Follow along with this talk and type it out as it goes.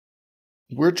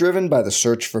We're driven by the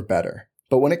search for better.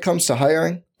 But when it comes to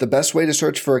hiring, the best way to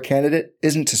search for a candidate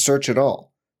isn't to search at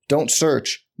all. Don't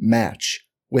search, match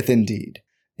with Indeed.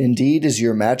 Indeed is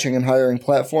your matching and hiring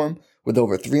platform with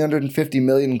over 350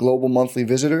 million global monthly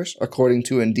visitors, according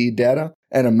to Indeed data,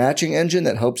 and a matching engine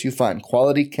that helps you find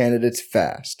quality candidates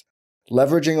fast.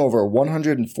 Leveraging over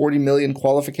 140 million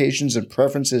qualifications and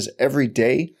preferences every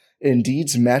day,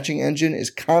 Indeed's matching engine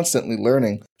is constantly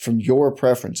learning from your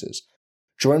preferences.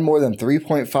 Join more than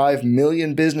 3.5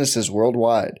 million businesses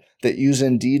worldwide that use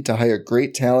Indeed to hire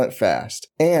great talent fast.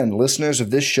 And listeners of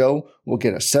this show will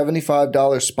get a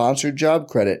 $75 sponsored job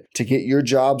credit to get your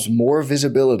jobs more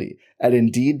visibility at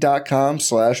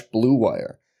Indeed.com/Blue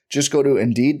Wire. Just go to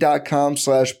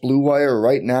Indeed.com/Blue Wire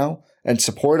right now and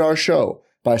support our show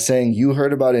by saying you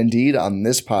heard about Indeed on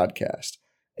this podcast.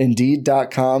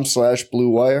 Indeed.com/Blue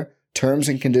Wire. Terms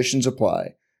and conditions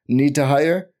apply. Need to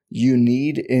hire? You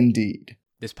need Indeed.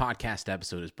 This podcast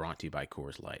episode is brought to you by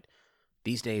Coors Light.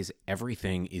 These days,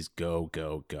 everything is go,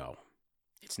 go, go.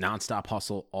 It's nonstop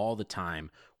hustle all the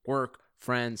time. Work,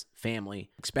 friends,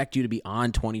 family. Expect you to be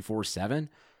on 24/7?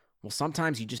 Well,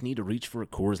 sometimes you just need to reach for a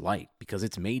Coors Light because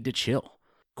it's made to chill.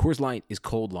 Coors Light is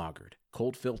cold lagered,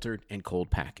 cold filtered, and cold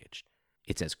packaged.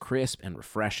 It's as crisp and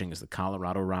refreshing as the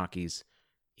Colorado Rockies.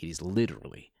 It is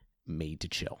literally made to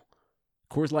chill.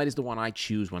 Coors Light is the one I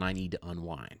choose when I need to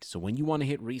unwind. So when you want to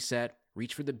hit reset,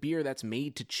 reach for the beer that's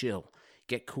made to chill.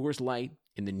 Get Coors Light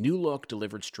in the new look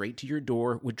delivered straight to your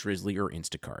door with Drizzly or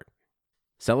Instacart.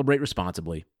 Celebrate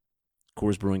responsibly.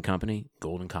 Coors Brewing Company,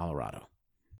 Golden, Colorado.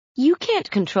 You can't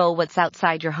control what's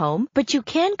outside your home, but you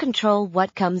can control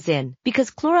what comes in. Because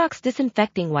Clorox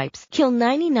disinfecting wipes kill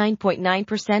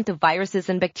 99.9% of viruses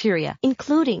and bacteria,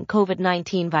 including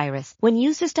COVID-19 virus, when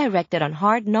used as directed on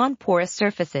hard, non-porous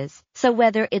surfaces. So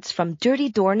whether it's from dirty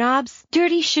doorknobs,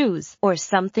 dirty shoes, or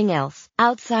something else,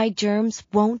 outside germs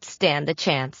won't stand a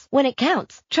chance. When it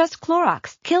counts, trust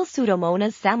Clorox. Kill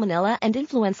Pseudomonas, Salmonella, and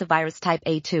influenza virus type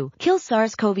A2. Kill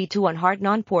SARS-CoV-2 on hard,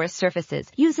 non-porous surfaces.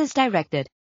 Use as directed.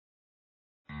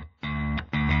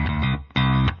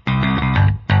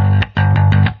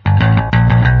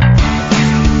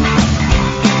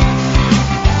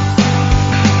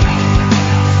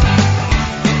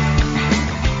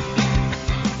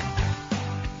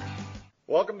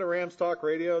 Welcome to Rams Talk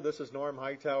Radio. This is Norm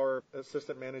Hightower,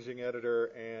 Assistant Managing Editor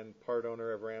and part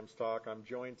owner of Rams Talk. I'm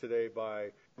joined today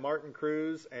by Martin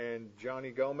Cruz and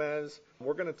Johnny Gomez.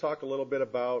 We're going to talk a little bit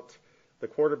about the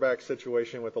quarterback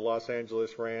situation with the Los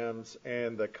Angeles Rams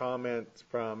and the comment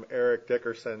from Eric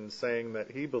Dickerson saying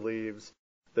that he believes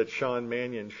that Sean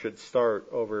Mannion should start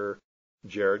over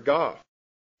Jared Goff.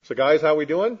 So guys, how we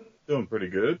doing? Doing pretty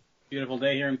good. Beautiful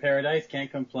day here in paradise. Can't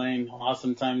complain.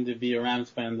 Awesome time to be a Rams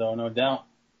fan, though, no doubt.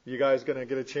 You guys going to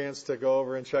get a chance to go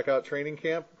over and check out training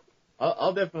camp?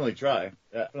 I'll definitely try.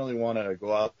 Definitely want to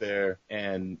go out there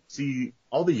and see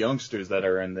all the youngsters that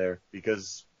are in there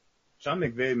because Sean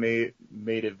McVay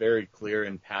made it very clear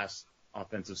in past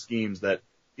offensive schemes that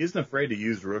he isn't afraid to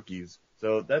use rookies.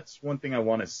 So that's one thing I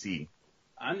want to see.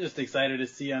 I'm just excited to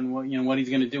see on what he's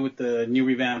going to do with the new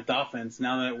revamped offense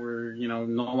now that we're no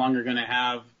longer going to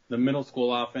have the middle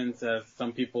school offense as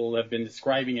some people have been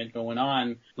describing it going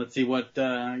on. Let's see what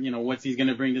he's going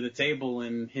to bring to the table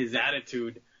and his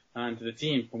attitude to the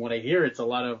team. From what I hear, it's a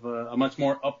lot of a much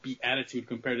more upbeat attitude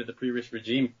compared to the previous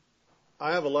regime.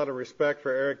 I have a lot of respect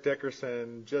for Eric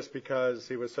Dickerson just because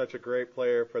he was such a great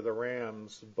player for the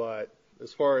Rams, but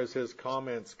as far as his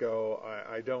comments go,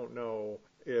 I don't know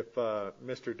if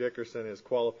Mr. Dickerson is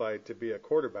qualified to be a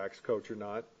quarterback's coach or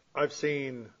not. I've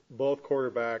seen both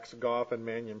quarterbacks, Goff and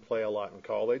Mannion, play a lot in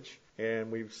college, and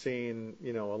we've seen,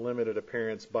 a limited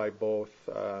appearance by both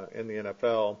in the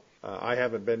NFL. I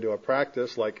haven't been to a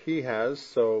practice like he has,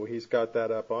 so he's got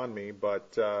that up on me.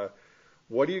 But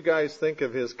what do you guys think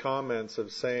of his comments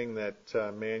of saying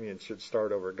that Mannion should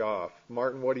start over Goff?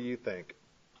 Martin, what do you think?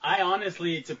 I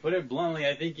honestly, to put it bluntly,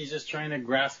 I think he's just trying to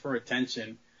grasp for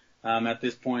attention. At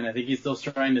this point, I think he's still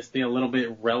trying to stay a little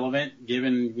bit relevant,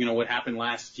 given what happened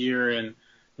last year and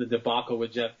the debacle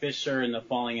with Jeff Fisher and the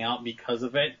falling out because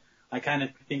of it. I kind of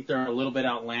think they're a little bit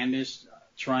outlandish,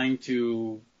 trying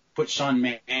to put Sean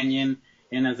Mannion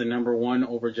in as a number one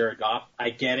over Jared Goff. I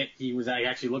get it; he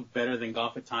actually looked better than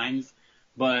Goff at times,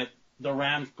 but the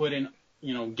Rams put in,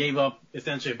 gave up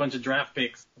essentially a bunch of draft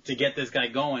picks to get this guy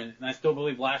going. And I still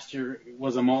believe last year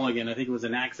was a mulligan. I think it was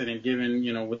an accident given,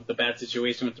 with the bad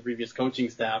situation with the previous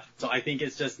coaching staff. So I think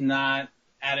it's just not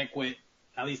adequate,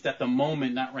 at least at the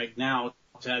moment, not right now,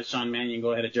 to have Sean Mannion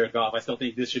go ahead of Jared Goff. I still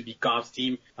think this should be Goff's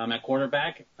team at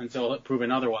quarterback until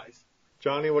proven otherwise.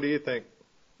 Johnny, what do you think?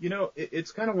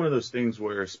 It's kind of one of those things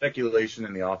where speculation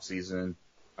in the offseason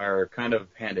are kind of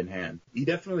hand in hand. He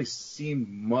definitely seemed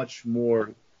much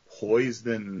more poised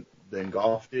than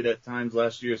Goff did at times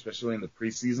last year, especially in the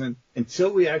preseason.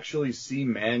 Until we actually see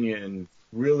Mannion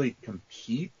really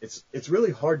compete, it's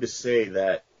really hard to say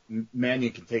that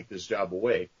Mannion can take this job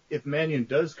away. If Mannion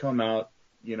does come out,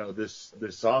 this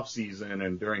offseason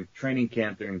and during training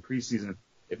camp, during preseason,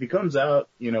 if he comes out,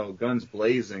 guns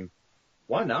blazing,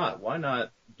 why not? Why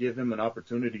not give him an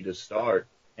opportunity to start?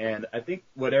 And I think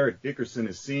what Eric Dickerson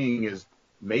is seeing is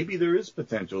maybe there is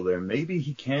potential there. Maybe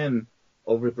he can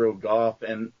overthrow Goff,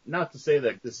 and not to say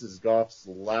that this is Goff's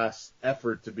last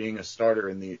effort to being a starter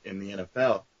in the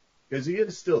NFL, because he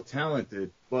is still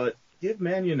talented, but give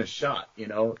Mannion a shot,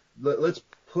 Let's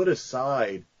put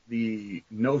aside the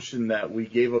notion that we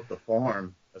gave up the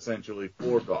farm, essentially,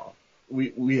 for Goff.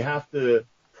 We have to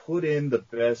put in the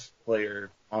best player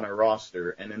on our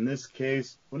roster, and in this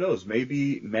case, who knows,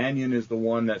 maybe Mannion is the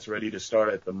one that's ready to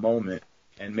start at the moment,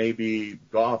 and maybe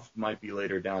Goff might be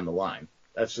later down the line.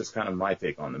 That's just kind of my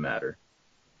take on the matter.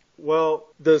 Well,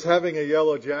 does having a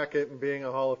yellow jacket and being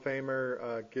a Hall of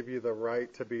Famer give you the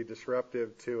right to be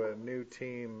disruptive to a new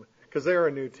team? Because they're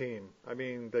a new team. I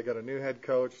mean, they got a new head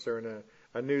coach. They're in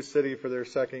a new city for their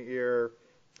second year.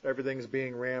 Everything's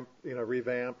being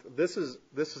revamped. This is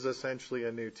essentially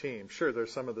a new team. Sure,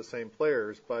 there's some of the same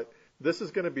players, but this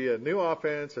is going to be a new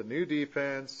offense, a new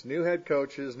defense, new head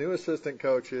coaches, new assistant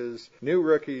coaches, new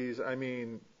rookies. I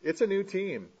mean, it's a new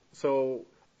team. So,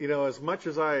 as much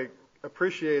as I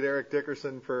appreciate Eric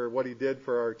Dickerson for what he did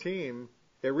for our team,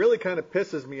 it really kind of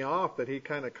pisses me off that he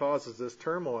kind of causes this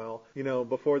turmoil,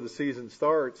 before the season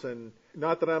starts. And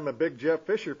not that I'm a big Jeff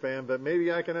Fisher fan, but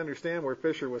maybe I can understand where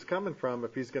Fisher was coming from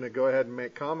if he's going to go ahead and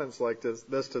make comments like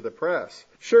this to the press.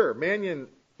 Sure, Mannion,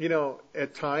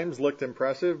 at times looked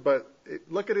impressive, but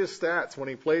look at his stats. When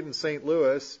he played in St.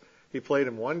 Louis, he played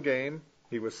in one game.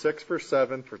 He was 6 for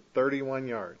 7 for 31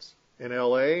 yards. In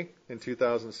L.A. in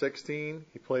 2016,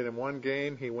 he played in one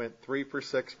game. He went 3 for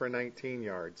 6 for 19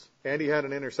 yards. And he had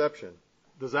an interception.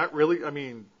 Does that really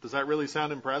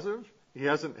sound impressive? He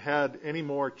hasn't had any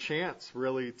more chance,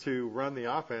 really, to run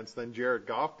the offense than Jared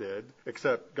Goff did,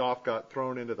 except Goff got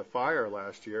thrown into the fire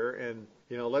last year. And,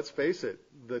 let's face it,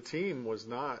 the team was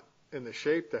not in the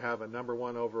shape to have a number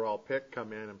 1 overall pick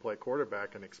come in and play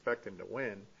quarterback and expect him to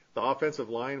win. The offensive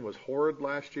line was horrid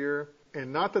last year.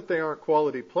 And not that they aren't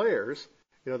quality players.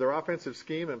 Their offensive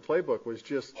scheme and playbook was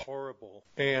just horrible.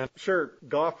 And sure,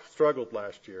 Goff struggled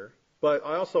last year. But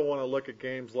I also want to look at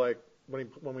games like when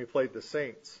we played the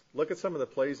Saints. Look at some of the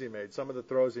plays he made, some of the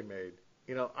throws he made.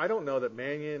 I don't know that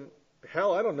Mannion,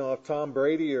 I don't know if Tom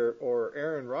Brady or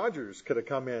Aaron Rodgers could have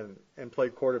come in and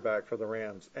played quarterback for the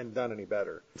Rams and done any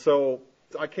better. So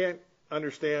I can't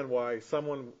understand why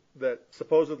someone that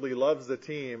supposedly loves the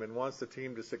team and wants the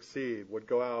team to succeed would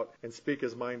go out and speak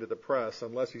his mind to the press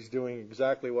unless he's doing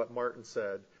exactly what Martin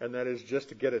said, and that is just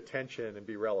to get attention and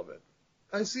be relevant.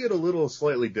 I see it a little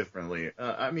slightly differently.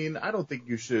 I don't think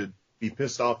you should be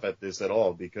pissed off at this at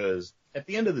all, because at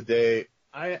the end of the day,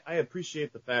 I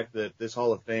appreciate the fact that this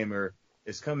Hall of Famer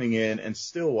is coming in and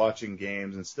still watching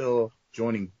games and still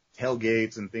joining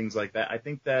tailgates and things like that. I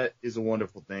think that is a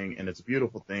wonderful thing, and it's a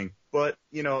beautiful thing. But,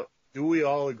 do we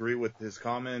all agree with his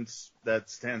comments? That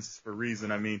stands for reason.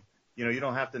 I mean, you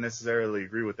don't have to necessarily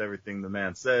agree with everything the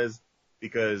man says,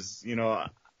 because, I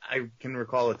can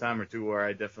recall a time or two where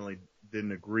I definitely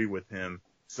didn't agree with him.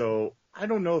 So I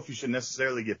don't know if you should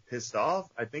necessarily get pissed off.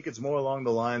 I think it's more along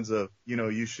the lines of,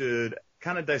 you should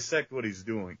kind of dissect what he's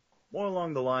doing. More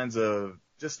along the lines of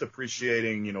just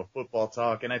appreciating, football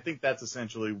talk. And I think that's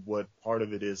essentially what part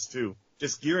of it is too.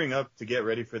 Just gearing up to get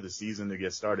ready for the season to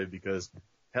get started, because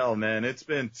hell, man, it's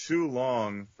been too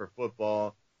long for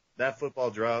football. That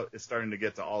football drought is starting to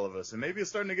get to all of us, and maybe it's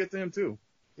starting to get to him too.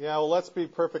 Yeah, well, let's be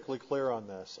perfectly clear on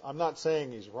this. I'm not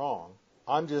saying he's wrong.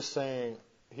 I'm just saying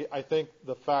I think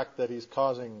the fact that he's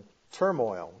causing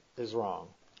turmoil is wrong.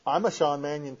 I'm a Sean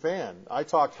Mannion fan. I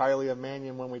talked highly of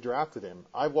Mannion when we drafted him.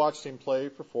 I've watched him play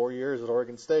for 4 years at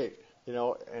Oregon State.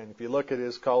 And if you look at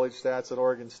his college stats at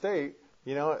Oregon State,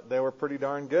 they were pretty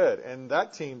darn good. And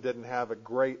that team didn't have a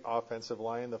great offensive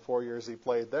line the 4 years he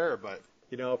played there. But,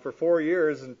 for 4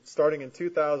 years, and starting in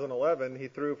 2011, he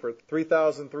threw for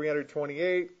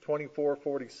 3,328,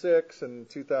 2446 in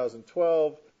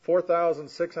 2012,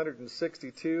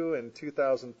 4,662 in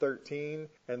 2013,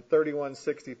 and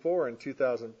 3,164 in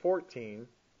 2014.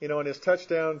 And his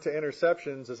touchdown to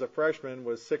interceptions as a freshman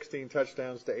was 16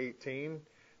 touchdowns to 18.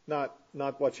 Not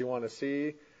what you want to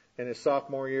see. In his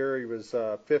sophomore year, he was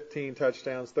 15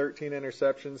 touchdowns, 13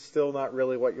 interceptions, still not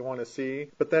really what you want to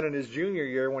see. But then in his junior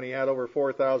year, when he had over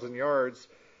 4,000 yards,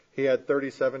 he had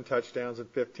 37 touchdowns and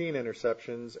 15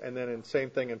 interceptions. And then in same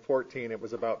thing in 14, it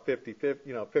was about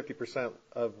 50%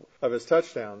 of his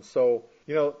touchdowns. So,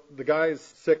 the guy's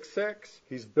 6'6".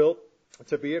 He's built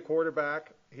to be a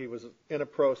quarterback. He was in a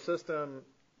pro system.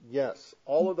 Yes,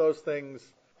 all of those things,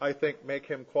 I think, make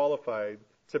him qualified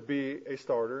to be a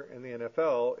starter in the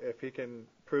NFL if he can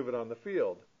prove it on the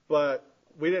field. But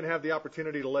we didn't have the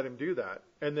opportunity to let him do that.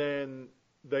 And then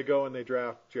they go and they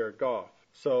draft Jared Goff.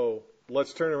 So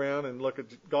let's turn around and look at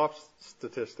Goff's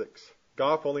statistics.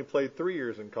 Goff only played 3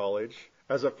 years in college.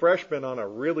 As a freshman on a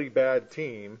really bad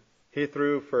team, he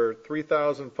threw for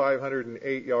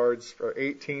 3,508 yards for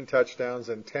 18 touchdowns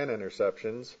and 10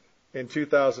 interceptions. In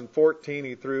 2014,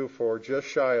 he threw for just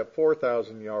shy of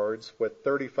 4,000 yards with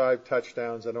 35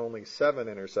 touchdowns and only 7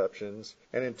 interceptions.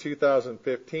 And in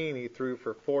 2015, he threw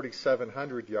for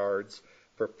 4,700 yards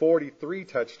for 43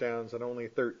 touchdowns and only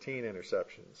 13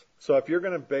 interceptions. So if you're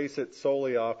going to base it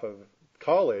solely off of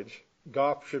college,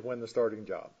 Goff should win the starting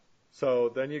job.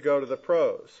 So then you go to the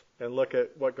pros and look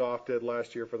at what Goff did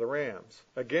last year for the Rams.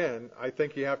 Again, I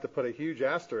think you have to put a huge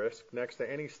asterisk next to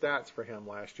any stats for him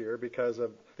last year because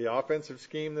of the offensive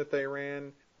scheme that they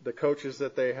ran, the coaches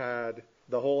that they had,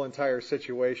 the whole entire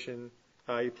situation.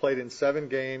 He played in 7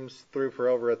 games, threw for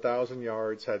over 1,000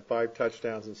 yards, had 5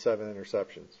 touchdowns and 7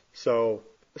 interceptions. So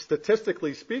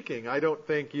statistically speaking, I don't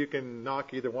think you can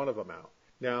knock either one of them out.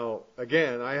 Now,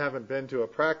 again, I haven't been to a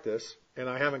practice, and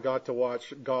I haven't got to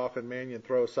watch Goff and Mannion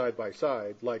throw side by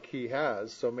side like he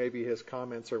has, so maybe his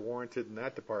comments are warranted in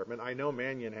that department. I know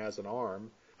Mannion has an arm.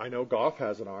 I know Goff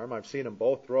has an arm. I've seen them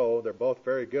both throw. They're both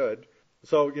very good.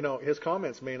 So, his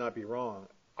comments may not be wrong.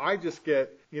 I just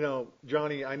get,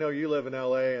 Johnny, I know you live in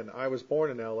L.A., and I was born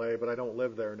in L.A., but I don't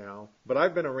live there now. But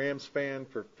I've been a Rams fan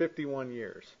for 51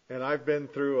 years, and I've been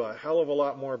through a hell of a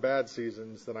lot more bad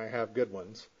seasons than I have good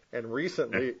ones. And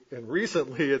recently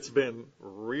it's been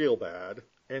real bad.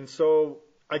 And so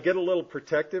I get a little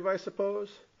protective, I suppose,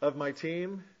 of my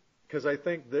team because I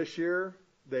think this year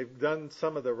they've done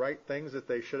some of the right things that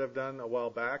they should have done a while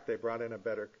back. They brought in a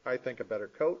better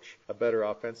coach, a better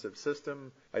offensive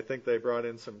system. I think they brought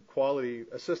in some quality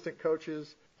assistant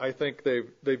coaches. I think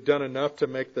they've done enough to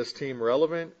make this team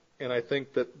relevant. And I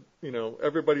think that,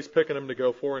 everybody's picking them to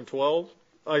go 4-12.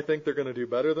 I think they're going to do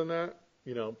better than that.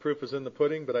 Proof is in the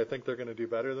pudding, but I think they're going to do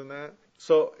better than that.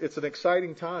 So it's an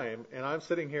exciting time, and I'm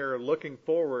sitting here looking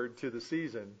forward to the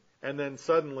season, and then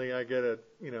suddenly I get a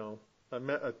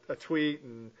tweet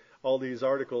and all these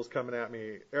articles coming at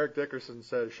me. Eric Dickerson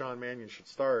says Sean Mannion should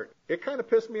start. It kind of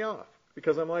pissed me off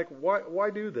because I'm like, why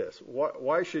do this?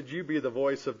 Why should you be the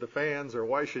voice of the fans, or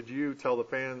why should you tell the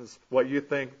fans what you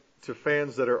think to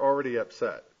fans that are already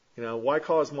upset? Why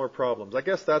cause more problems? I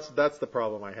guess that's the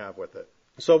problem I have with it.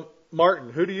 So, Martin,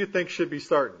 who do you think should be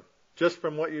starting, just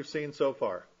from what you've seen so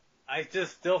far? I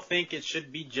just still think it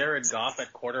should be Jared Goff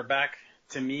at quarterback.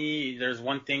 To me, there's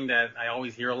one thing that I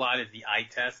always hear a lot is the eye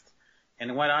test.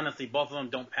 And quite honestly, both of them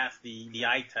don't pass the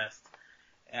eye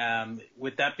test.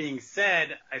 With that being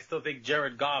said, I still think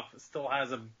Jared Goff still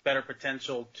has a better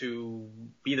potential to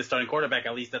be the starting quarterback,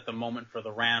 at least at the moment for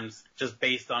the Rams, just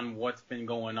based on what's been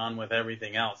going on with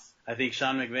everything else. I think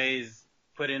Sean McVay's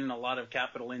put in a lot of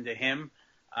capital into him.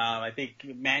 I think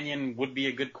Mannion would be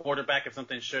a good quarterback if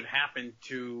something should happen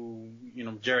to,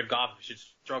 Jared Goff should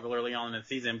struggle early on in the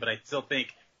season, but I still think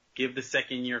give the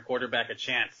second-year quarterback a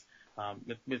chance,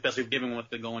 especially given what's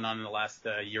been going on in the last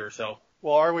year or so.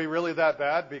 Well, are we really that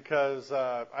bad? Because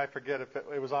I forget if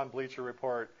it was on Bleacher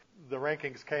Report. The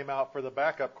rankings came out for the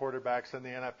backup quarterbacks in the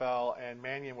NFL, and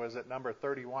Mannion was at number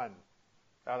 31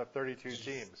 out of 32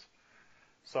 teams.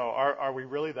 So are we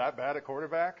really that bad at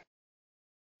quarterback?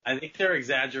 I think they're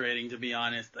exaggerating, to be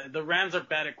honest. The Rams are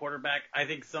bad at quarterback. I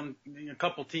think a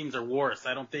couple teams are worse.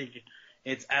 I don't think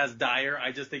it's as dire.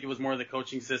 I just think it was more the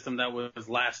coaching system that was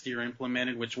last year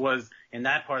implemented, which was, in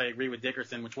that part I agree with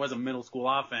Dickerson, which was a middle school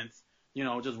offense.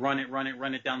 Just run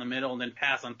it down the middle and then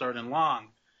pass on 3rd and long.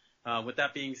 With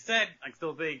that being said, I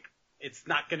still think it's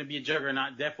not going to be a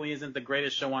juggernaut. Definitely isn't the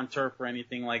greatest show on turf or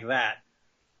anything like that.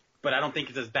 But I don't think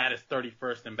it's as bad as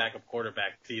 31st and backup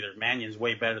quarterbacks either. Mannion's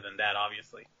way better than that,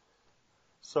 obviously.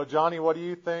 So, Johnny, what do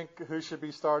you think? Who should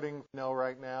be starting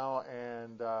right now?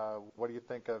 And what do you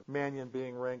think of Mannion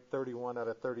being ranked 31 out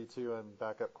of 32 in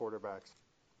backup quarterbacks?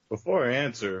 Before I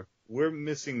answer, we're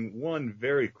missing one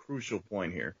very crucial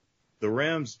point here. The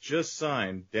Rams just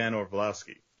signed Dan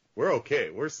Orlovsky. We're okay.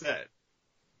 We're set.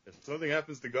 If something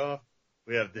happens to Goff,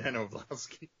 we have Dan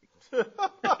Orlovsky.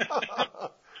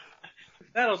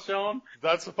 That'll show him.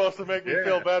 That's supposed to make me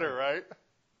feel better, right?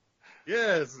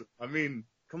 Yes. I mean,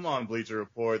 come on, Bleacher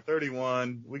Report.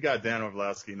 31. We got Dan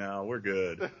Orlovsky now. We're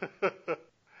good.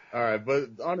 All right.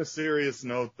 But on a serious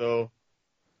note, though,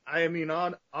 I mean,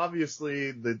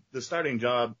 obviously the starting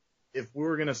job, if we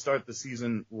were going to start the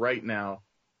season right now,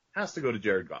 has to go to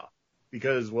Jared Goff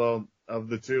because, well, of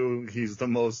the two, he's the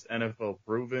most NFL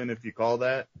proven, if you call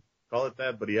it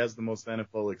that, but he has the most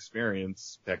NFL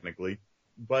experience technically.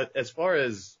 But as far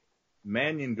as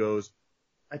Mannion goes,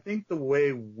 I think the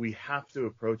way we have to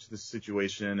approach this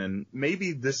situation, and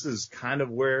maybe this is kind of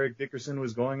where Eric Dickerson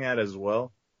was going at as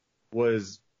well,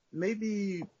 was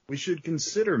maybe we should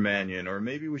consider Mannion, or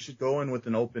maybe we should go in with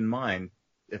an open mind.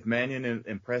 If Mannion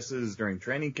impresses during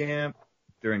training camp,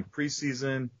 during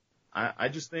preseason, I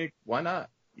just think, why not?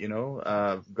 You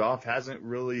know, Goff hasn't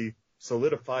really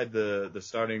solidified the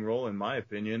starting role, in my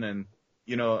opinion. And,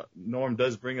 you know, Norm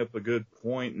does bring up a good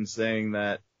point in saying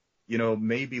that, you know,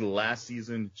 maybe last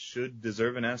season should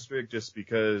deserve an asterisk just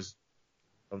because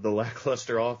of the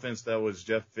lackluster offense that was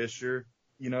Jeff Fisher.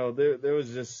 You know, there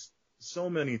was just so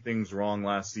many things wrong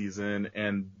last season.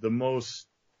 And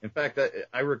in fact,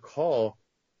 I recall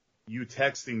you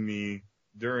texting me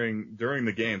during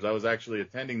the games. I was actually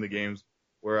attending the games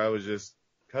where I was just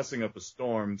cussing up a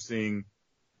storm, seeing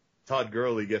Todd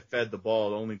Gurley get fed the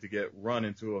ball only to get run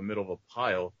into a middle of a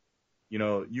pile. You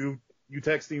know, you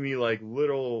texting me like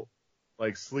little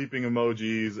like sleeping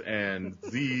emojis and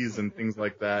Z's and things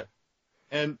like that.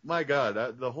 And my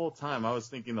God, the whole time I was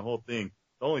thinking the whole thing.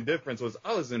 The only difference was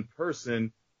I was in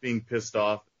person being pissed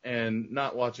off and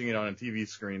not watching it on a TV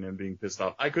screen and being pissed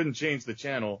off. I couldn't change the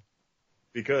channel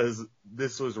because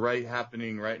this was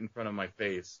happening right in front of my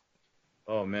face.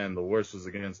 Oh man, the worst was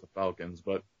against the Falcons,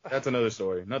 but that's another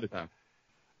story, another time.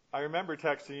 I remember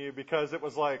texting you because it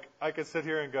was like I could sit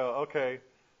here and go, okay,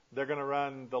 they're going to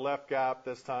run the left gap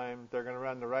this time. They're going to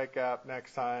run the right gap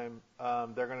next time.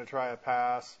 They're going to try a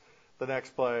pass the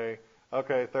next play.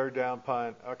 Okay, third down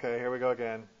punt. Okay, here we go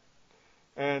again.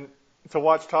 And to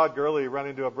watch Todd Gurley run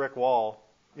into a brick wall,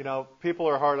 you know, people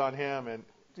are hard on him, and,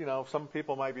 you know, some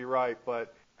people might be right,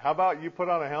 but how about you put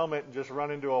on a helmet and just run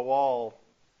into a wall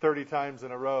 30 times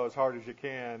in a row as hard as you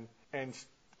can and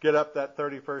get up that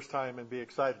 31st time and be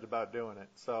excited about doing it.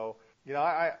 So, you know,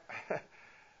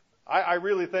 I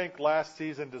really think last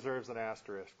season deserves an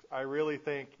asterisk. I really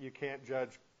think you can't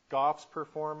judge Goff's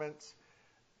performance.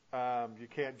 You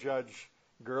can't judge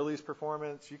Gurley's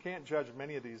performance. You can't judge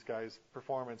many of these guys'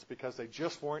 performance because they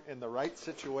just weren't in the right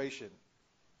situation.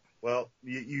 Well,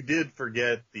 you did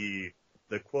forget the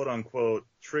quote-unquote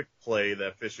trick play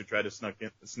that Fisher tried to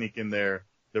sneak in there,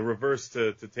 the reverse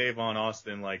to Tavon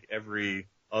Austin like every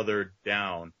other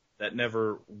down. That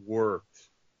never worked.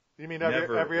 You mean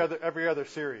every other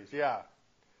series? Yeah.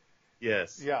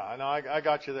 Yes. Yeah, no, I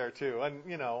got you there too. And,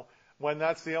 you know, when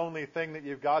that's the only thing that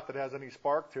you've got that has any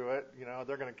spark to it, you know,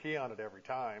 they're going to key on it every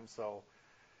time. So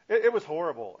it was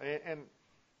horrible. And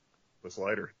the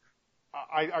slider.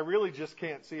 I really just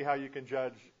can't see how you can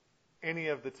judge any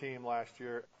of the team last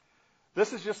year.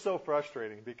 This is just so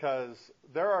frustrating because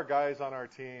there are guys on our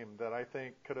team that I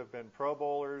think could have been Pro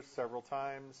Bowlers several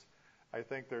times. I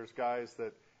think there's guys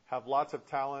that have lots of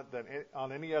talent that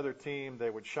on any other team they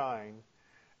would shine.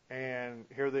 And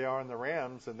here they are in the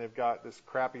Rams, and they've got this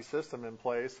crappy system in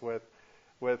place with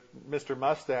Mr.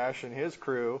 Mustache and his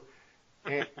crew,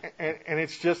 and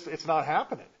it's not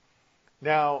happening.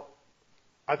 Now,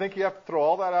 I think you have to throw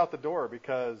all that out the door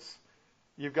because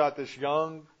you've got this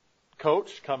young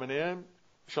coach coming in,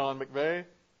 Sean McVay,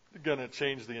 going to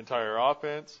change the entire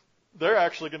offense. They're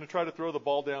actually going to try to throw the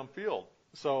ball downfield.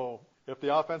 So if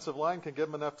the offensive line can give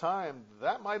them enough time,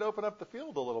 that might open up the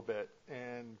field a little bit.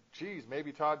 And, geez,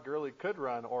 maybe Todd Gurley could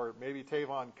run, or maybe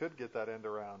Tavon could get that end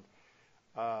around.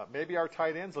 Maybe our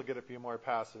tight ends will get a few more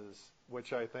passes,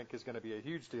 which I think is going to be a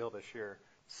huge deal this year.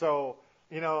 So,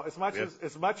 you know, as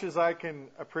much as I can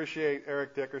appreciate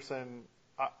Eric Dickerson,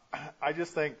 I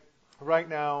just think right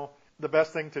now the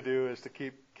best thing to do is to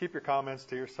keep your comments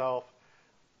to yourself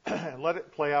and let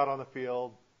it play out on the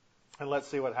field. And let's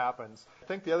see what happens. I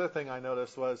think the other thing I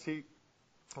noticed was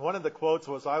one of the quotes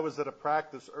was, I was at a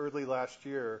practice early last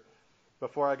year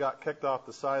before I got kicked off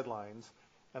the sidelines,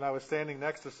 and I was standing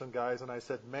next to some guys, and I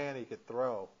said, man, he could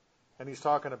throw. And he's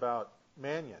talking about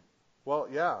Mannion. Well,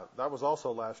 yeah, that was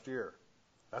also last year.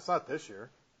 That's not this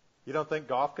year. You don't think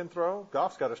Goff can throw?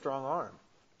 Goff's got a strong arm.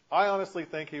 I honestly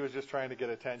think he was just trying to get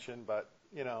attention, but,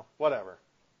 you know, whatever.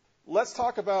 Let's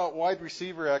talk about wide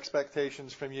receiver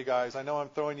expectations from you guys. I know I'm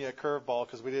throwing you a curveball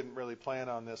because we didn't really plan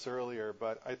on this earlier,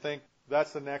 but I think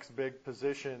that's the next big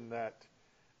position that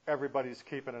everybody's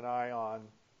keeping an eye on.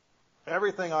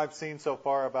 Everything I've seen so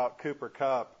far about Cooper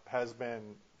Kupp has been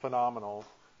phenomenal.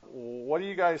 What do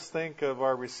you guys think of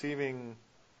our receiving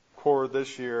core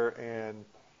this year? And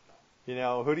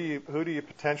who do you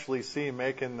potentially see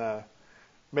making the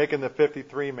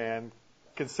 53 man,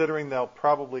 considering they'll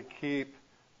probably keep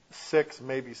 6,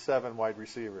 maybe 7 wide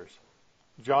receivers?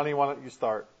 Johnny, why don't you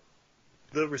start?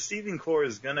 The receiving core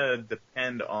is going to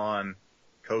depend on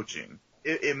coaching.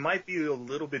 It might be a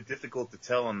little bit difficult to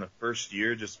tell in the first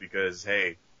year just because,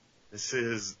 hey, this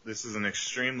is an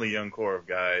extremely young core of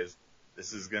guys.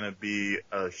 This is going to be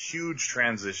a huge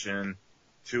transition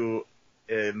to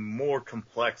a more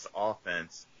complex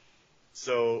offense.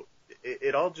 So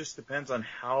it all just depends on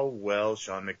how well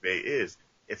Sean McVay is.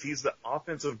 If he's the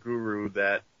offensive guru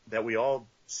that we all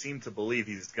seem to believe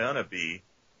he's going to be,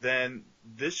 then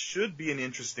this should be an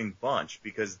interesting bunch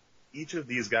because each of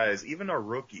these guys, even our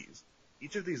rookies,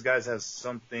 each of these guys has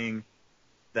something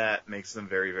that makes them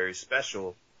very, very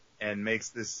special and makes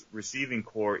this receiving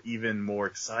core even more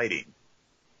exciting.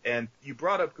 And you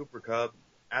brought up Cooper Kupp.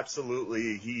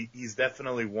 Absolutely. He's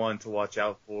definitely one to watch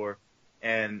out for.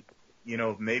 And,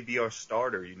 maybe our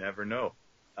starter. You never know.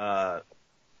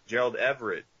 Gerald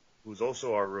Everett, who's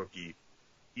also our rookie,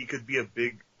 he could be a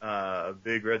big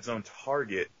red zone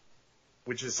target,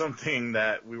 which is something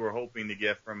that we were hoping to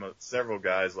get from several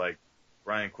guys like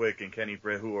Brian Quick and Kenny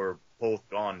Britt, who are both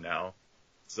gone now.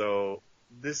 So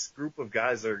this group of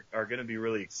guys are going to be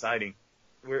really exciting.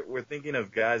 We're thinking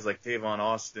of guys like Tavon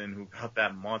Austin, who got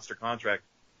that monster contract.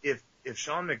 If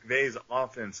Sean McVay's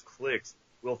offense clicks,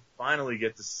 we'll finally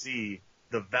get to see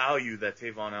the value that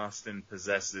Tavon Austin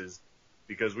possesses,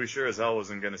 because we sure as hell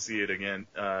wasn't going to see it again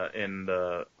in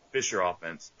the Fisher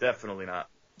offense. Definitely not.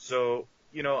 So,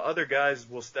 other guys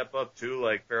will step up too,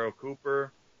 like Pharoh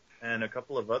Cooper and a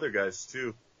couple of other guys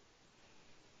too.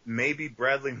 Maybe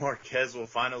Bradley Marquez will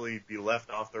finally be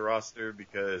left off the roster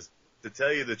because, to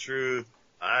tell you the truth,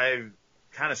 I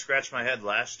kind of scratched my head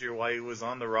last year why he was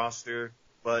on the roster.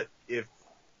 But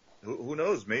who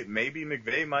knows? Maybe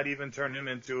McVay might even turn him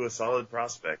into a solid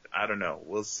prospect. I don't know.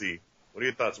 We'll see. What are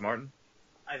your thoughts, Martin?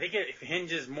 I think it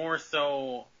hinges more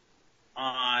so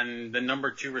on the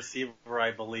number 2 receiver,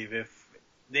 I believe. If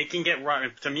they can get,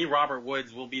 to me, Robert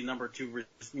Woods will be number 2,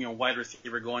 wide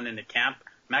receiver going into camp.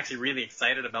 I'm actually really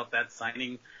excited about that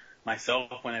signing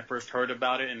myself when I first heard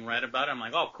about it and read about it. I'm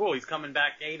like, oh, cool, he's coming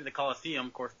back to the Coliseum,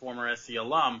 of course, former SC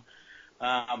alum.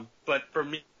 But for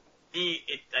me,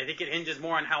 I think it hinges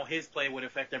more on how his play would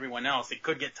affect everyone else. It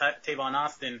could get Tavon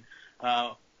Austin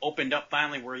opened up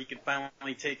finally, where he could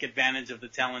finally take advantage of the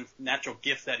talent, natural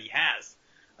gifts that he has.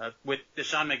 With the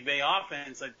Sean McVay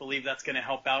offense, I believe that's going to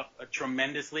help out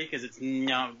tremendously because it's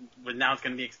now it's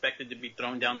going to be expected to be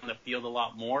thrown down the field a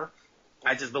lot more.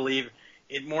 I just believe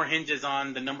it more hinges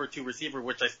on the number 2 receiver,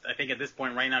 which I think at this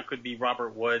point right now could be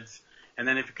Robert Woods. And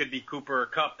then if it could be Cooper or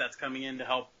Kupp that's coming in to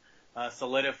help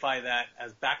solidify that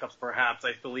as backups perhaps,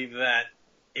 I believe that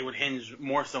it would hinge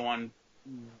more so on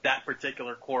that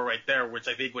particular core right there, which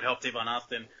I think would help Tavon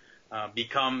Austin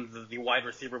become the wide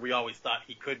receiver we always thought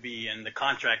he could be, and the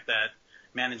contract that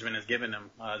management has given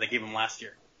him, they gave him last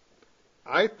year.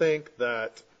 I think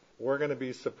that we're going to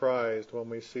be surprised when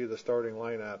we see the starting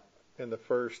lineup in the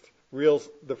first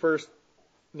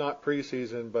not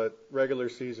preseason but regular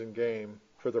season game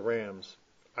for the Rams.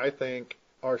 I think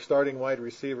our starting wide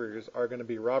receivers are going to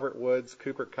be Robert Woods,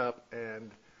 Cooper Kupp,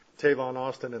 and Tavon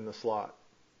Austin in the slot.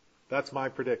 That's my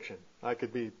prediction. I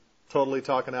could be totally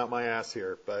talking out my ass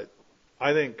here, but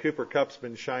I think Cooper Kupp's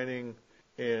been shining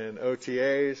in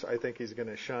OTAs. I think he's going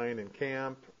to shine in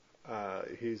camp.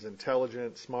 He's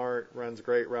intelligent, smart, runs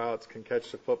great routes, can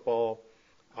catch the football.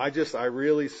 I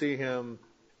really see him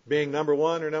being number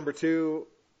 1 or number 2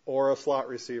 or a slot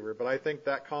receiver. But I think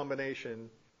that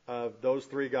combination of those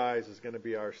 3 guys is going to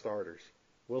be our starters.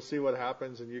 We'll see what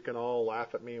happens, and you can all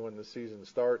laugh at me when the season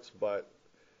starts, but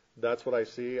that's what I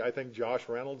see. I think Josh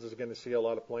Reynolds is going to see a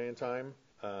lot of playing time.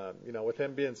 With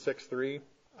him being 6'3",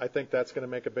 I think that's going to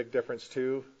make a big difference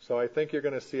too. So I think you're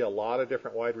going to see a lot of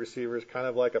different wide receivers, kind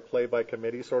of like a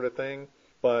play-by-committee sort of thing.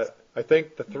 But I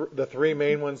think the 3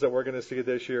 main ones that we're going to see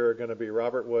this year are going to be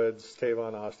Robert Woods,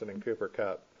 Tavon Austin, and Cooper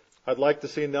Kupp. I'd like to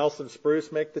see Nelson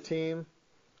Spruce make the team.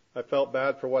 I felt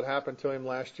bad for what happened to him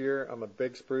last year. I'm a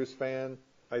big Spruce fan.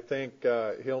 I think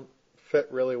he'll fit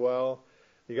really well.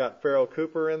 You got Pharoh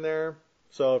Cooper in there.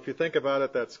 So if you think about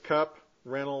it, that's Kupp,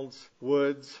 Reynolds,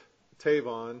 Woods,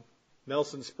 Tavon,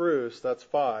 Nelson Spruce, that's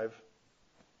 5.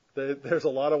 There's a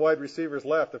lot of wide receivers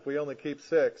left. If we only keep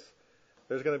 6,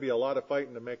 there's going to be a lot of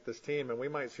fighting to make this team, and we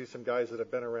might see some guys that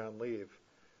have been around leave.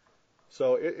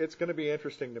 So it's going to be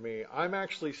interesting to me. I'm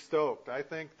actually stoked. I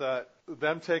think that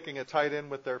them taking a tight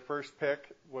end with their first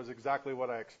pick was exactly what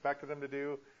I expected them to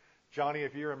do. Johnny,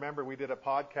 if you remember, we did a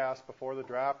podcast before the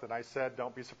draft, and I said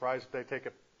don't be surprised if they take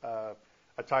a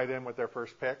tight end with their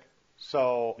first pick.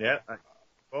 So Yeah.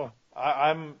 Oh.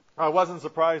 I wasn't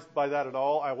surprised by that at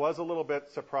all. I was a little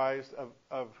bit surprised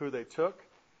of who they took,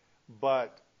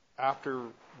 but after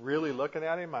really looking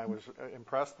at him, I was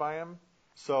impressed by him.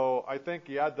 So I think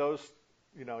you add those,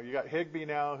 you got Higbee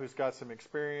now, who's got some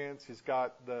experience. He's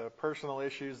got the personal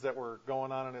issues that were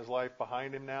going on in his life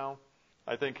behind him now.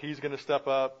 I think he's going to step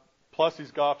up. Plus,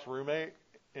 he's Goff's roommate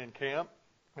in camp,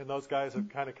 and those guys have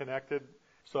kind of connected.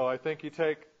 So I think you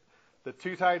take the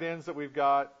two tight ends that we've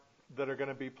got that are going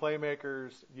to be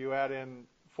playmakers. You add in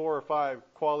 4 or 5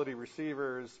 quality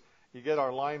receivers. You get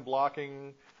our line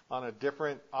blocking on a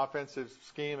different offensive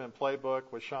scheme and playbook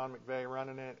with Sean McVay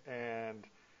running it, and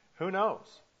who knows?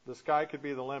 The sky could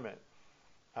be the limit.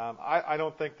 I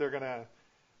don't think they're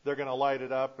gonna light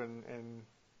it up and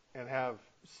have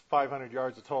 500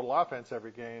 yards of total offense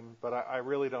every game, but I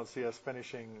really don't see us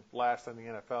finishing last in the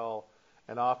NFL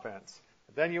in offense.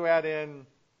 Then you add in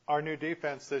our new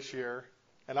defense this year,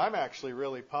 and I'm actually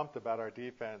really pumped about our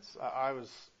defense. I'm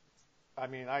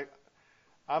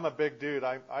a big dude.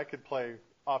 I could play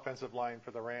offensive line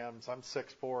for the Rams. I'm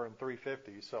 6'4" and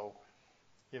 350, so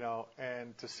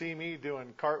and to see me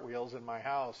doing cartwheels in my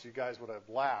house, you guys would have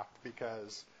laughed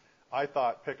because I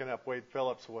thought picking up Wade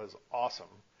Phillips was awesome.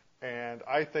 And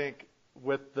I think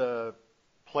with the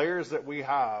players that we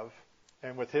have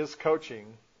and with his coaching,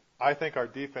 I think our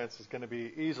defense is going to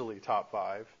be easily top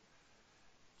 5.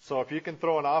 So if you can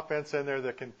throw an offense in there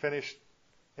that can finish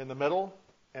in the middle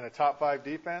and a top 5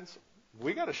 defense,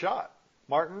 we got a shot.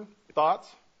 Martin, thoughts?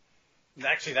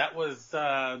 Actually, that was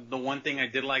the one thing I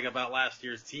did like about last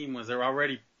year's team was they're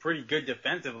already pretty good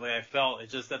defensively, I felt.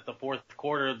 It's just that the fourth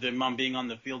quarter, them being on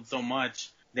the field so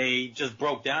much, they just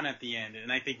broke down at the end.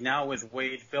 And I think now with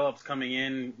Wade Phillips coming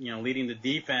in, leading the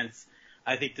defense,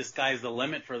 I think the sky's the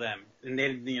limit for them. And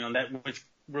they, that which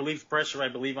relieves pressure, I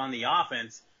believe, on the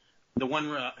offense. The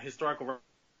one historical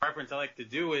reference I like to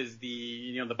do is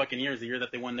the Buccaneers, the year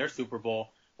that they won their Super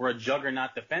Bowl, were a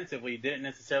juggernaut defensively, didn't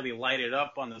necessarily light it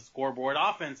up on the scoreboard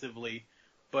offensively,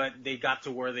 but they got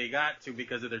to where they got to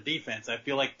because of their defense. I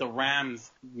feel like the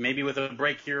Rams, maybe with a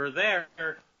break here or there,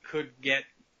 could get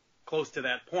close to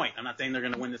that point. I'm not saying they're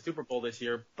going to win the Super Bowl this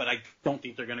year, but I don't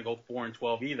think they're going to go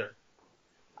 4-12 either.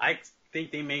 I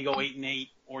think they may go 8-8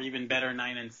 or even better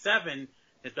 9-7,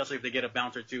 especially if they get a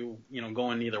bounce or two,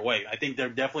 going either way. I think there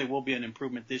definitely will be an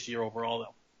improvement this year overall,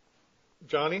 though.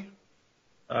 Johnny?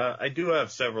 I do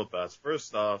have several thoughts.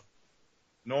 First off,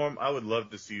 Norm, I would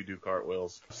love to see you do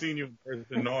cartwheels. I've seen you in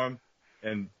person, Norm,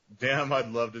 and damn,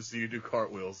 I'd love to see you do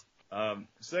cartwheels.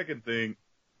 Second thing,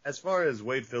 as far as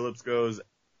Wade Phillips goes,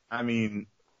 I mean,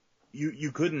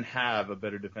 you couldn't have a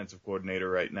better defensive coordinator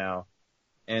right now.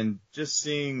 And just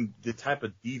seeing the type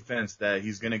of defense that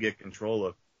he's going to get control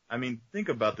of. I mean, think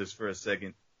about this for a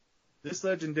second. This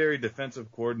legendary defensive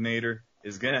coordinator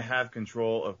is going to have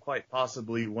control of quite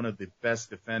possibly one of the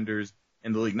best defenders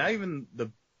in the league. Not even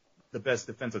the best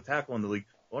defensive tackle in the league,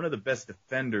 one of the best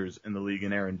defenders in the league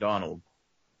in Aaron Donald.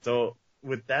 So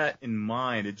with that in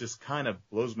mind, it just kind of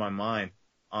blows my mind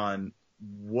on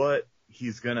what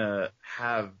he's going to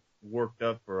have worked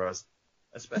up for us,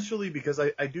 especially because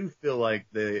I do feel like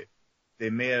they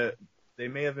may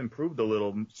have improved a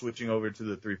little switching over to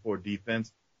the 3-4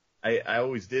 defense. I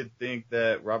always did think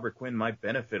that Robert Quinn might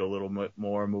benefit a little bit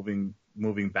more moving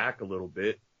back a little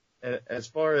bit. As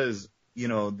far as,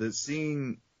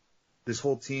 seeing this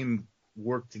whole team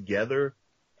work together,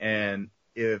 and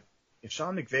if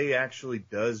Sean McVay actually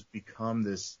does become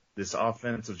this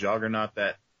offensive juggernaut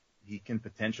that he can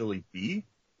potentially be,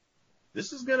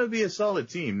 this is going to be a solid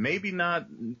team. Maybe not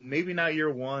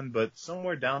year one, but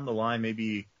somewhere down the line,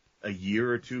 maybe a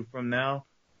year or two from now,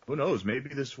 who knows?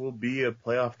 Maybe this will be a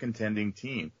playoff contending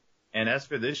team. And as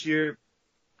for this year,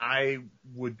 I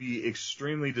would be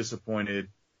extremely disappointed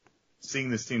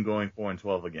seeing this team going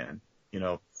 4-12 again,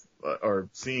 or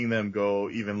seeing them go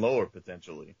even lower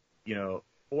potentially.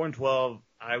 4-12,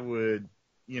 I would,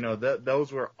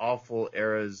 those were awful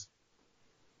eras,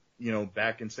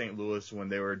 back in St. Louis when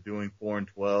they were doing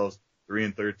 4-12s,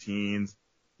 3-13s,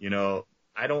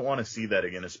 I don't want to see that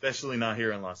again, especially not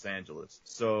here in Los Angeles.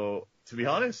 So, to be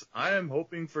honest, I am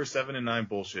hoping for 7-9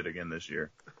 bullshit again this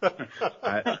year.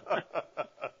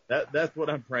 That's what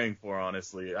I'm praying for,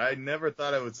 honestly. I never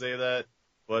thought I would say that,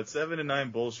 but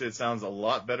 7-9 bullshit sounds a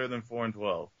lot better than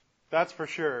 4-12. That's for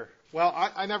sure. Well,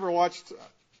 I never watched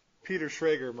Peter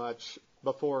Schrager much,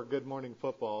 before Good Morning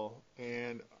Football,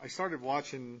 and I started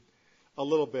watching a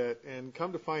little bit, and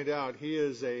come to find out he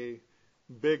is a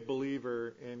big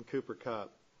believer in Cooper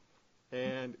Kupp.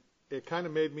 And it kind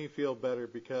of made me feel better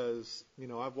because,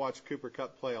 I've watched Cooper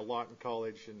Kupp play a lot in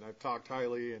college, and I've talked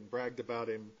highly and bragged about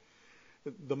him.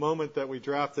 The moment that we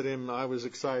drafted him, I was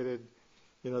excited.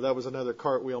 That was another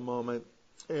cartwheel moment.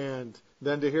 And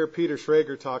then to hear Peter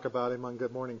Schrager talk about him on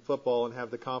Good Morning Football and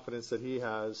have the confidence that he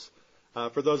has.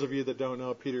 For those of you that don't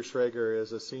know, Peter Schrager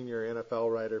is a senior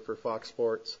NFL writer for Fox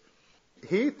Sports.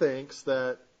 He thinks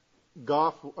that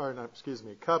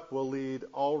Kupp will lead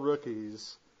all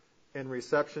rookies in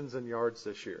receptions and yards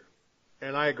this year.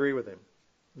 And I agree with him.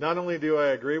 Not only do I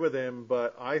agree with him,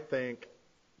 but I think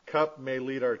Kupp may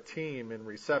lead our team in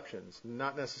receptions,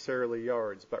 not necessarily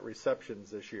yards, but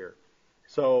receptions this year.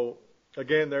 So,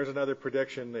 again, there's another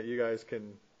prediction that you guys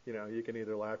can, you can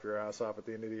either laugh your ass off at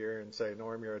the end of the year and say,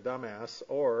 Norm, you're a dumbass,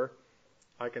 or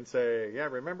I can say, yeah,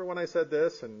 remember when I said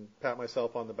this, and pat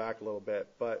myself on the back a little bit.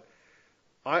 But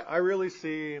I really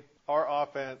see our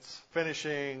offense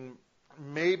finishing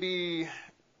maybe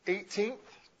 18th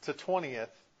to 20th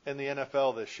in the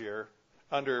NFL this year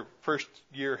under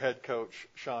first-year head coach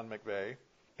Sean McVay.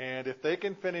 And if they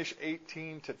can finish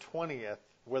 18 to 20th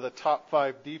with a top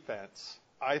 5 defense,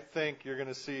 I think you're going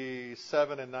to see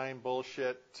 7-9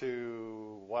 bullshit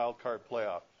to wild card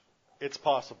playoff. It's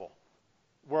possible.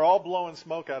 We're all blowing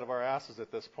smoke out of our asses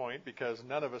at this point because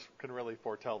none of us can really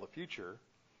foretell the future.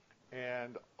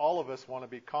 And all of us want to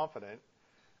be confident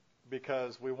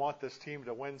because we want this team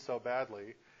to win so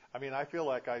badly. I mean, I feel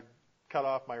like I cut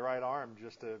off my right arm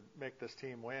just to make this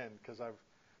team win because I've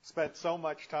spent so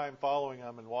much time following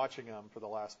them and watching them for the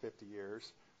last 50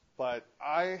 years. But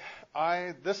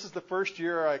this is the first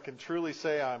year I can truly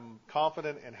say I'm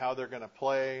confident in how they're going to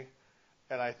play,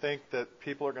 and I think that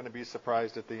people are going to be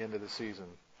surprised at the end of the season.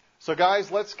 So,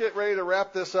 guys, let's get ready to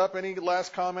wrap this up. Any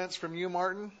last comments from you,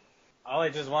 Martin? All I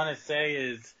just want to say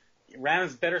is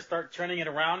Rams better start turning it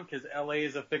around because LA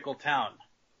is a fickle town.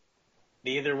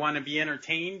 They either want to be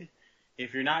entertained.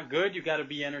 If you're not good, you got to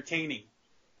be entertaining.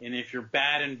 And if you're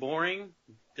bad and boring,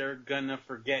 they're going to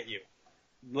forget you.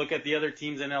 Look at the other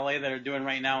teams in LA that are doing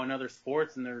right now in other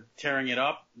sports, and they're tearing it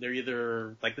up. They're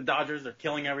either, like the Dodgers, they're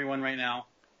killing everyone right now,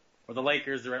 or the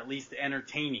Lakers, they're at least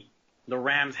entertaining. The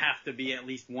Rams have to be at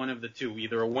least one of the two,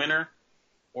 either a winner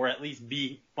or at least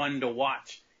be fun to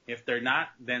watch. If they're not,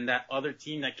 then that other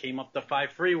team that came up the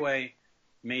 5 freeway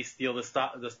may steal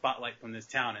the spotlight from this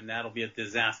town, and that'll be a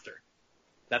disaster.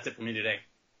 That's it for me today.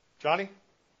 Johnny?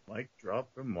 Mic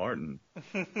drop from Martin.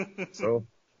 So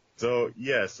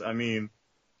yes, I mean,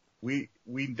 we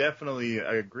definitely,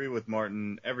 I agree with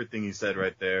Martin, everything he said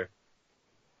right there.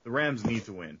 The Rams need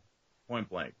to win, point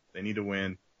blank. They need to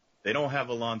win. They don't have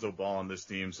Alonzo Ball on this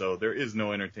team, so there is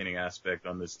no entertaining aspect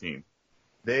on this team.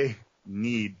 They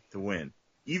need to win.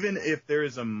 Even if there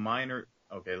is a minor,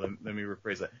 okay, let me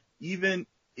rephrase that. Even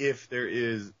if there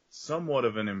is somewhat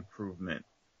of an improvement,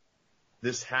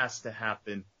 this has to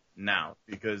happen now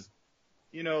because,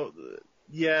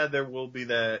 yeah, there will be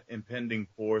that impending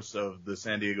force of the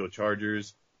San Diego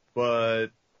Chargers, but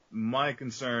my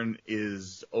concern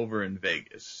is over in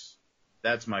Vegas.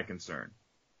 That's my concern.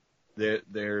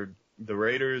 The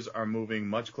Raiders are moving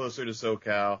much closer to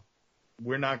SoCal.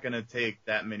 We're not going to take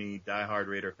that many diehard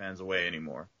Raider fans away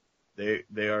anymore. They're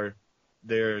going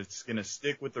to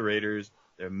stick with the Raiders.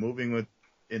 They're moving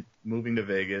to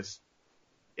Vegas.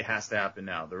 It has to happen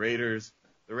now. The Raiders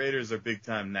are big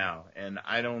time now, and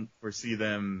I don't foresee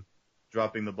them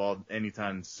dropping the ball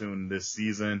anytime soon this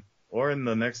season or in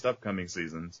the next upcoming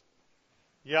seasons.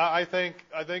 Yeah, I think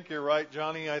you're right,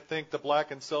 Johnny. I think the black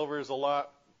and silver is a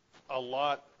lot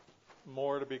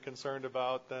more to be concerned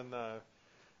about than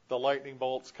the lightning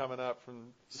bolts coming up from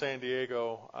San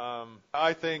Diego.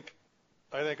 I think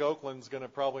Oakland's going to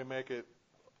probably make it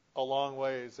a long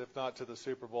ways, if not to the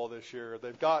Super Bowl this year.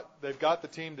 They've got the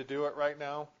team to do it right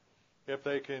now. If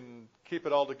they can keep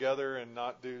it all together and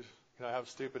not do, have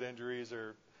stupid injuries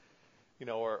or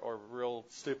real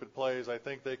stupid plays, I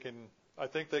think they can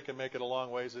make it a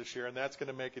long ways this year, and that's going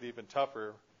to make it even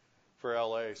tougher for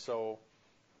LA. So,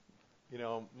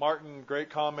 Martin, great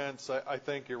comments. I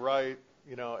think you're right.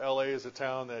 LA is a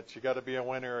town that you got to be a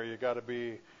winner, or you got to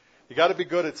be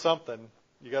good at something.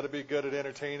 You got to be good at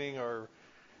entertaining, or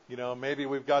maybe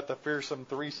we've got the fearsome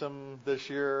threesome this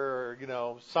year,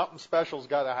 or something special's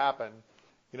got to happen.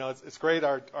 It's great.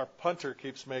 Our punter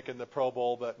keeps making the Pro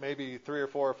Bowl, but maybe 3 or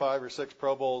 4 or 5 or 6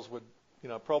 Pro Bowls would,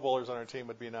 Pro Bowlers on our team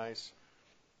would be nice.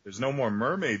 There's no more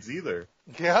mermaids either.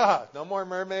 Yeah, no more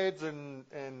mermaids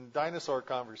and dinosaur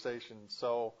conversations.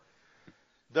 So,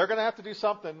 they're going to have to do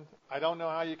something. I don't know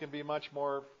how you can be much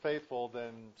more faithful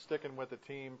than sticking with a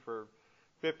team for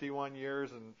 51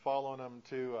 years and following them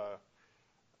to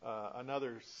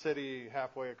another city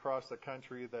halfway across the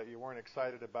country that you weren't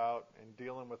excited about and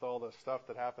dealing with all the stuff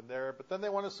that happened there. But then they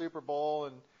won a Super Bowl,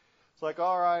 and it's like,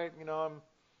 all right,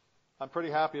 I'm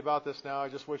pretty happy about this now. I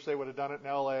just wish they would have done it in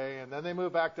L.A. And then they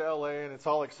move back to L.A. and it's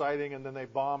all exciting, and then they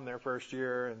bomb their first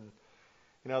year. And,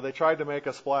 they tried to make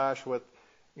a splash with,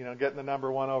 getting the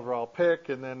number 1 overall pick,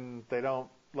 and then they don't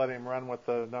let him run with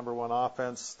the number 1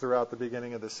 offense throughout the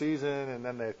beginning of the season, and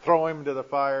then they throw him to the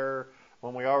fire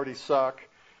when we already suck.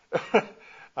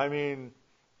 I mean,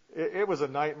 it was a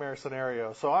nightmare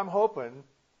scenario. So I'm hoping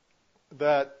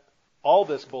that all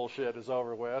this bullshit is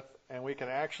over with and we can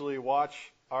actually watch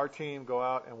our team go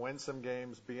out and win some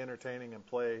games, be entertaining, and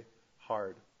play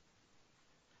hard.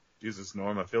 Jesus,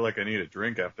 Norm, I feel like I need a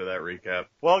drink after that recap.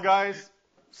 Well, guys,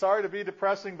 sorry to be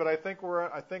depressing, but I think we're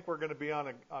going to be on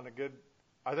a good.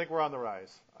 I think we're on the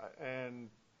rise, and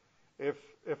if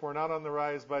we're not on the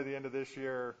rise by the end of this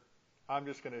year, I'm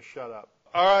just going to shut up.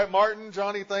 All right, Martin,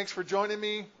 Johnny, thanks for joining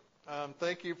me.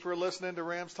 Thank you for listening to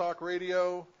Rams Talk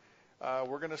Radio.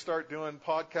 We're going to start doing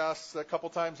podcasts a couple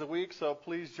times a week, so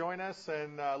please join us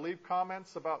and leave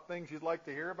comments about things you'd like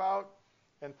to hear about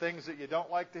and things that you don't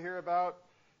like to hear about.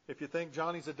 If you think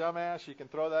Johnny's a dumbass, you can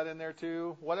throw that in there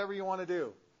too. Whatever you want to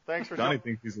do. Thanks for Johnny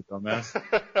thinks he's a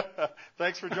dumbass.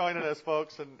 Thanks for joining us,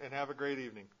 folks, and have a great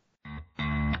evening.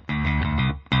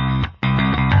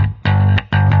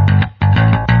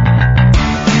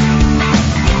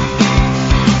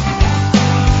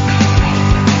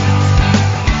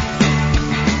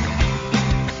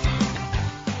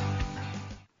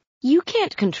 You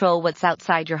can't control what's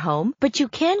outside your home, but you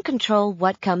can control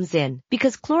what comes in.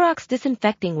 Because Clorox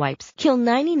disinfecting wipes kill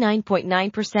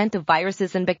 99.9% of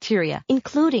viruses and bacteria,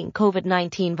 including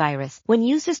COVID-19 virus, when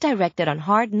used as directed on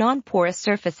hard, non-porous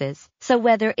surfaces. So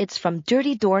whether it's from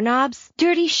dirty doorknobs,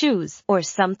 dirty shoes, or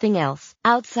something else,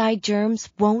 outside germs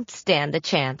won't stand a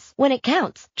chance. When it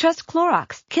counts, trust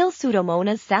Clorox. Kill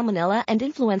Pseudomonas, Salmonella, and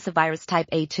influenza virus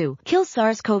type A2. Kill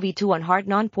SARS-CoV-2 on hard,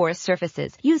 non-porous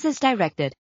surfaces. Use as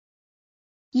directed.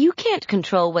 You can't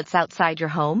control what's outside your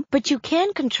home, but you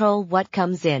can control what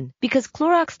comes in. Because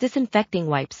Clorox disinfecting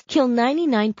wipes kill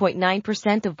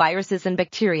 99.9% of viruses and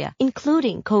bacteria,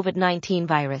 including COVID-19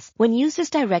 virus, when used as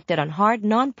directed on hard,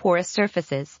 non-porous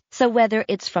surfaces. So whether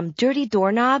it's from dirty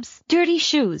doorknobs, dirty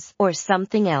shoes, or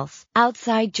something else,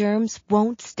 outside germs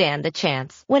won't stand a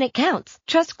chance. When it counts,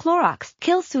 trust Clorox.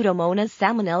 Kill Pseudomonas,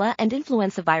 Salmonella, and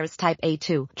influenza virus type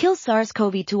A2. Kill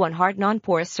SARS-CoV-2 on hard,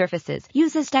 non-porous surfaces.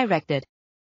 Use as directed.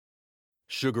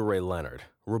 Sugar Ray Leonard,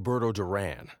 Roberto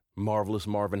Duran, Marvelous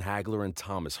Marvin Hagler, and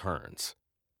Thomas Hearns.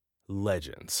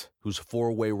 Legends, whose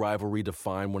four-way rivalry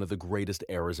defined one of the greatest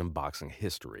eras in boxing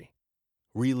history.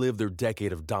 Relive their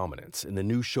decade of dominance in the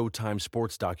new Showtime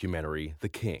sports documentary, The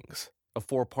Kings, a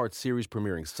 4-part series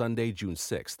premiering Sunday, June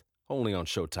 6th, only on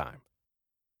Showtime.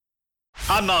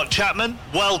 I'm Mark Chapman.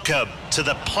 Welcome to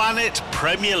the Planet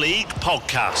Premier League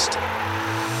podcast.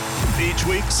 Each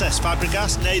week, Cesc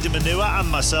Fabregas, Nader Manua and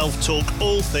myself talk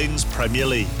all things Premier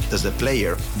League. As a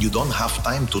player, you don't have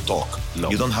time to talk. No.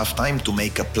 You don't have time to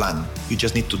make a plan. You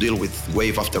just need to deal with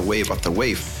wave after wave after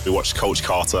wave. We watched Coach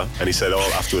Carter, and he said,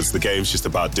 afterwards, the game's just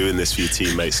about doing this for your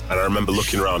teammates. And I remember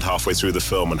looking around halfway through the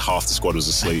film, and half the squad was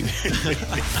asleep.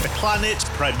 Planet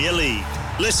Premier League.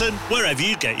 Listen wherever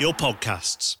you get your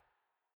podcasts.